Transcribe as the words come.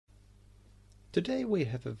Today we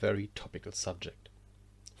have a very topical subject.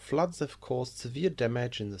 Floods have caused severe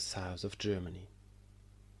damage in the south of Germany.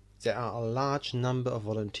 There are a large number of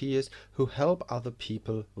volunteers who help other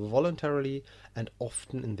people voluntarily and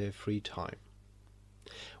often in their free time.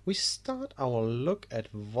 We start our look at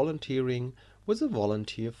volunteering with the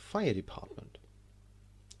Volunteer Fire Department.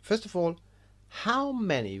 First of all, how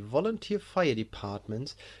many volunteer fire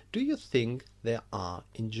departments do you think there are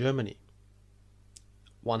in Germany?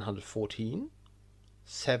 114?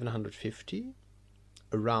 750?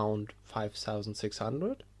 Around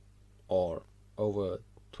 5,600? Or over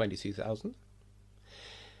 23,000?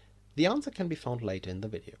 The answer can be found later in the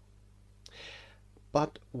video.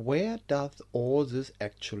 But where does all this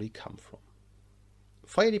actually come from?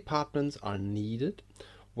 Fire departments are needed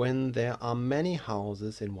when there are many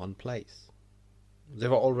houses in one place. There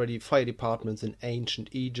were already fire departments in ancient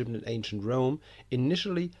Egypt and ancient Rome,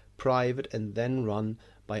 initially private and then run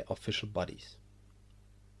by official bodies.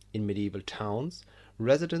 In medieval towns,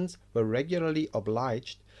 residents were regularly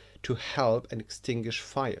obliged to help and extinguish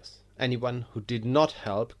fires. Anyone who did not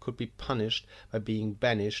help could be punished by being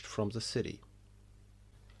banished from the city.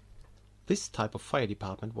 This type of fire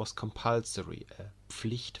department was compulsory, a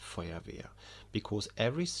Pflichtfeuerwehr, because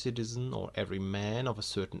every citizen or every man of a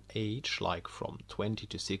certain age, like from 20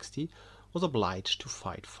 to 60, was obliged to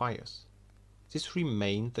fight fires. This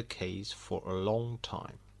remained the case for a long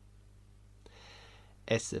time.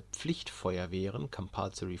 As the Pflichtfeuerwehren,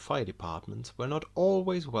 compulsory fire departments, were not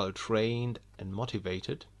always well trained and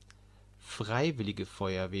motivated, Freiwillige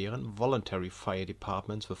Feuerwehren, voluntary fire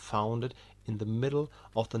departments, were founded in the middle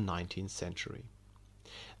of the 19th century.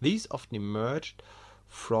 These often emerged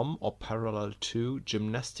from or parallel to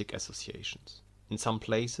gymnastic associations. In some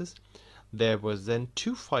places there were then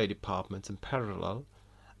two fire departments in parallel,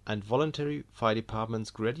 and voluntary fire departments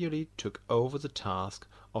gradually took over the task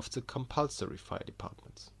of the compulsory fire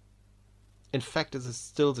departments. In fact, it is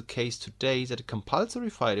still the case today that a compulsory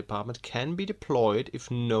fire department can be deployed if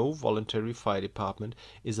no voluntary fire department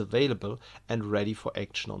is available and ready for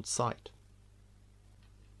action on site.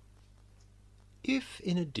 If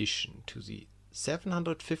in addition to the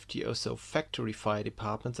 750 or so factory fire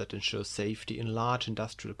departments that ensure safety in large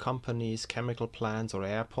industrial companies, chemical plants or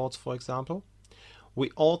airports, for example, we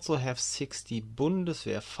also have 60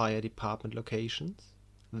 Bundeswehr fire department locations,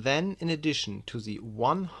 then in addition to the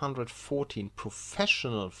 114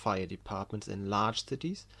 professional fire departments in large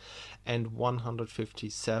cities and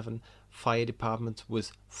 157 fire departments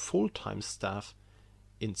with full-time staff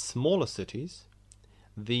in smaller cities,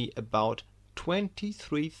 the about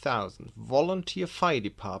 23,000 volunteer fire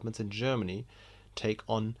departments in Germany take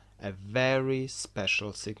on a very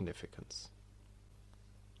special significance.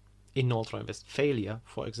 In North Rhine-Westphalia,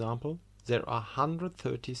 for example, there are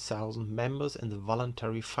 130,000 members in the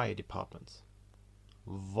voluntary fire departments.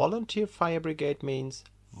 Volunteer Fire Brigade means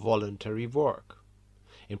voluntary work.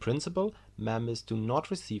 In principle, members do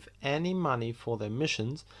not receive any money for their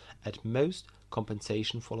missions, at most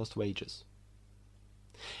compensation for lost wages.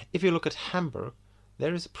 If you look at Hamburg,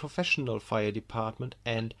 there is a professional fire department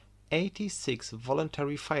and 86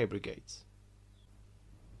 voluntary fire brigades.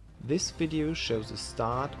 This video shows the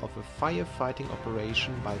start of a firefighting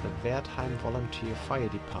operation by the Wertheim Volunteer Fire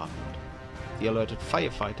Department. The alerted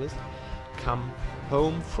firefighters come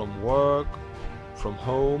home from work, from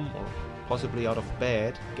home, or possibly out of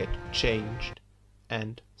bed, get changed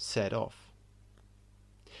and set off.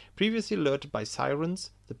 Previously alerted by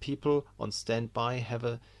sirens, the people on standby have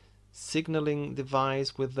a signaling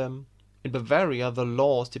device with them. In Bavaria, the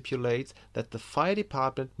law stipulates that the fire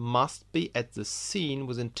department must be at the scene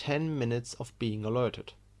within 10 minutes of being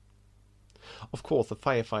alerted. Of course, the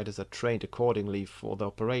firefighters are trained accordingly for the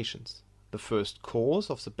operations. The first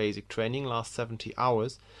course of the basic training lasts 70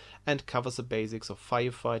 hours and covers the basics of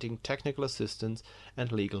firefighting, technical assistance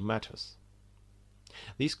and legal matters.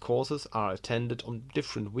 These courses are attended on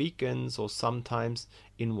different weekends or sometimes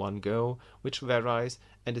in one go, which varies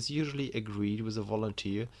and is usually agreed with a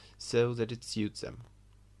volunteer so that it suits them.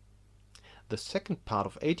 The second part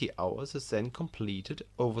of 80 hours is then completed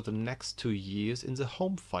over the next 2 years in the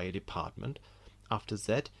home fire department. After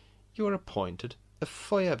that, you are appointed a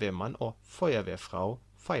Feuerwehrmann or Feuerwehrfrau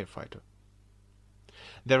firefighter.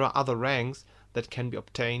 There are other ranks that can be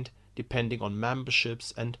obtained depending on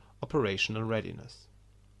memberships and operational readiness.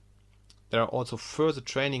 There are also further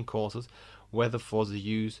training courses, whether for the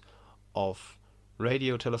use of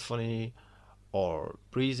radio telephony or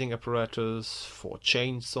breathing apparatus, for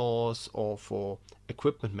chainsaws or for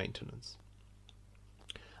equipment maintenance.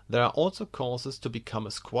 There are also courses to become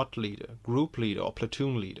a squad leader, group leader or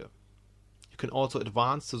platoon leader. You can also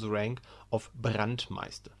advance to the rank of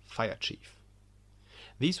Brandmeister, fire chief.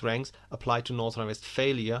 These ranks apply to North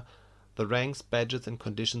Rhine-Westphalia. The ranks, badges and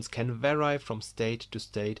conditions can vary from state to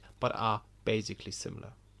state, but are basically similar.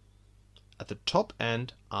 At the top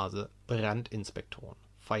end are the Brandinspektoren,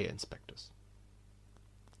 fire inspectors.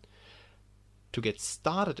 To get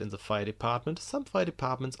started in the fire department, some fire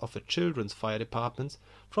departments offer children's fire departments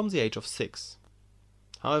from the age of 6.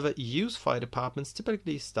 However, youth fire departments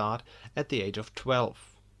typically start at the age of 12.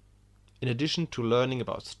 In addition to learning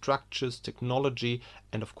about structures, technology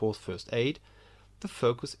and of course first aid, the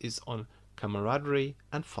focus is on camaraderie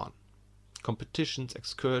and fun. Competitions,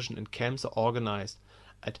 excursions and camps are organized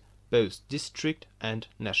at both district and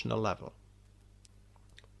national level.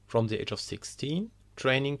 From the age of 16,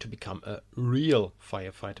 training to become a real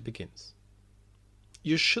firefighter begins.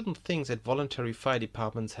 You shouldn't think that voluntary fire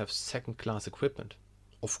departments have second-class equipment.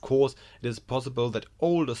 Of course, it is possible that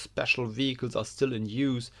older special vehicles are still in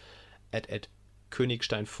use at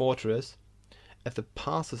Königstein Fortress. As the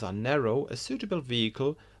passes are narrow, a suitable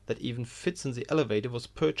vehicle that even fits in the elevator was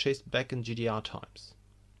purchased back in GDR times.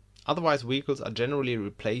 Otherwise, vehicles are generally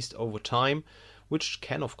replaced over time, which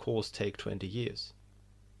can of course take 20 years.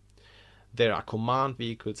 There are command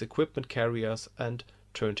vehicles, equipment carriers and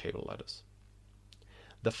turntable ladders.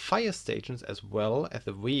 The fire stations as well as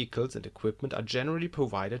the vehicles and equipment are generally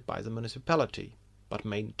provided by the municipality, but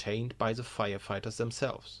maintained by the firefighters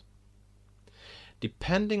themselves.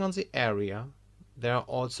 Depending on the area, there are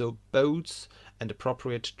also boats and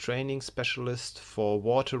appropriate training specialists for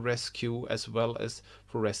water rescue as well as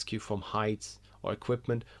for rescue from heights, or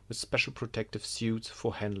equipment with special protective suits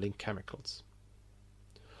for handling chemicals.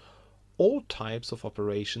 All types of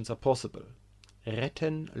operations are possible.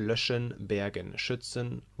 Retten, löschen, bergen,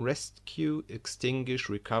 schützen, rescue, extinguish,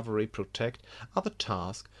 recovery, protect are the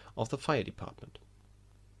task of the fire department.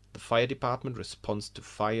 The fire department responds to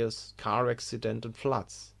fires, car accidents and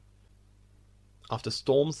floods. After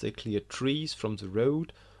storms they clear trees from the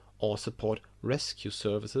road or support rescue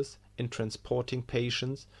services in transporting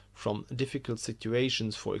patients from difficult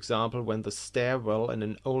situations, for example when the stairwell in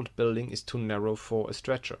an old building is too narrow for a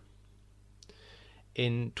stretcher.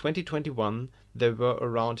 In 2021 there were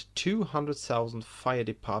around 200,000 fire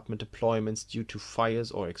department deployments due to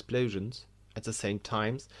fires or explosions. At the same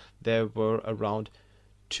time there were around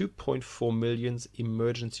 2.4 million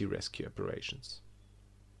emergency rescue operations.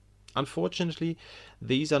 Unfortunately,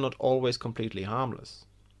 these are not always completely harmless.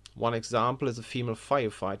 One example is a female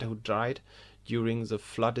firefighter who died during the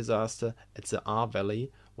flood disaster at the Ahr Valley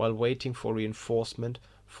while waiting for reinforcement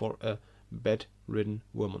for a bedridden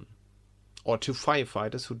woman. Or 2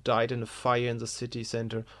 firefighters who died in a fire in the city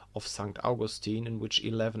center of St. Augustin in which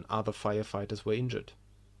 11 other firefighters were injured.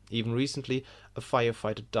 Even recently, a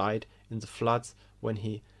firefighter died in the floods when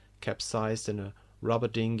he capsized in a rubber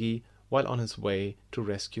dinghy while on his way to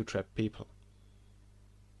rescue trapped people.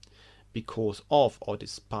 Because of or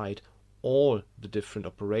despite all the different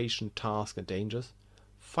operation tasks and dangers,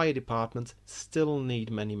 fire departments still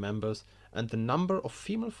need many members, and the number of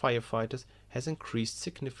female firefighters has increased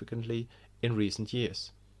significantly in recent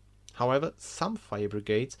years. However, some fire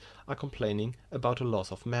brigades are complaining about a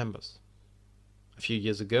loss of members. A few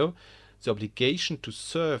years ago, the obligation to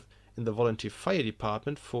serve in the volunteer fire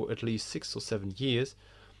department for at least 6 or 7 years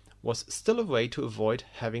was still a way to avoid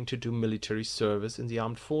having to do military service in the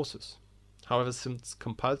armed forces. However, since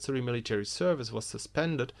compulsory military service was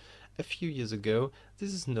suspended a few years ago,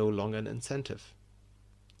 this is no longer an incentive.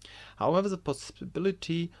 However, the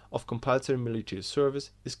possibility of compulsory military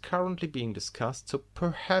service is currently being discussed, so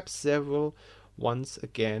perhaps there will once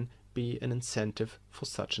again be an incentive for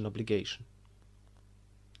such an obligation.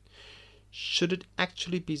 Should it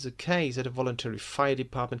actually be the case that a voluntary fire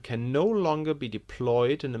department can no longer be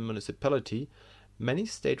deployed in a municipality, many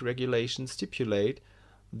state regulations stipulate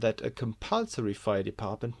that a compulsory fire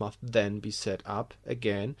department must then be set up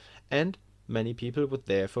again, and many people would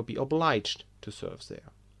therefore be obliged to serve there.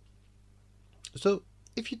 So,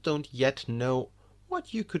 if you don't yet know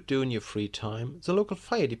what you could do in your free time, the local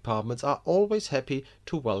fire departments are always happy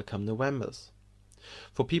to welcome new members.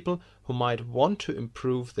 For people who might want to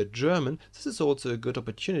improve their German, this is also a good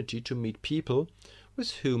opportunity to meet people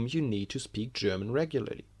with whom you need to speak German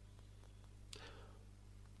regularly.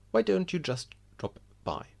 Why don't you just drop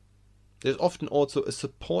by? There's often also a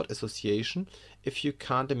support association if you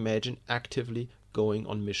can't imagine actively going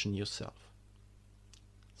on mission yourself.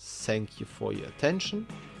 Thank you for your attention.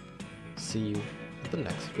 See you in the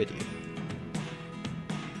next video.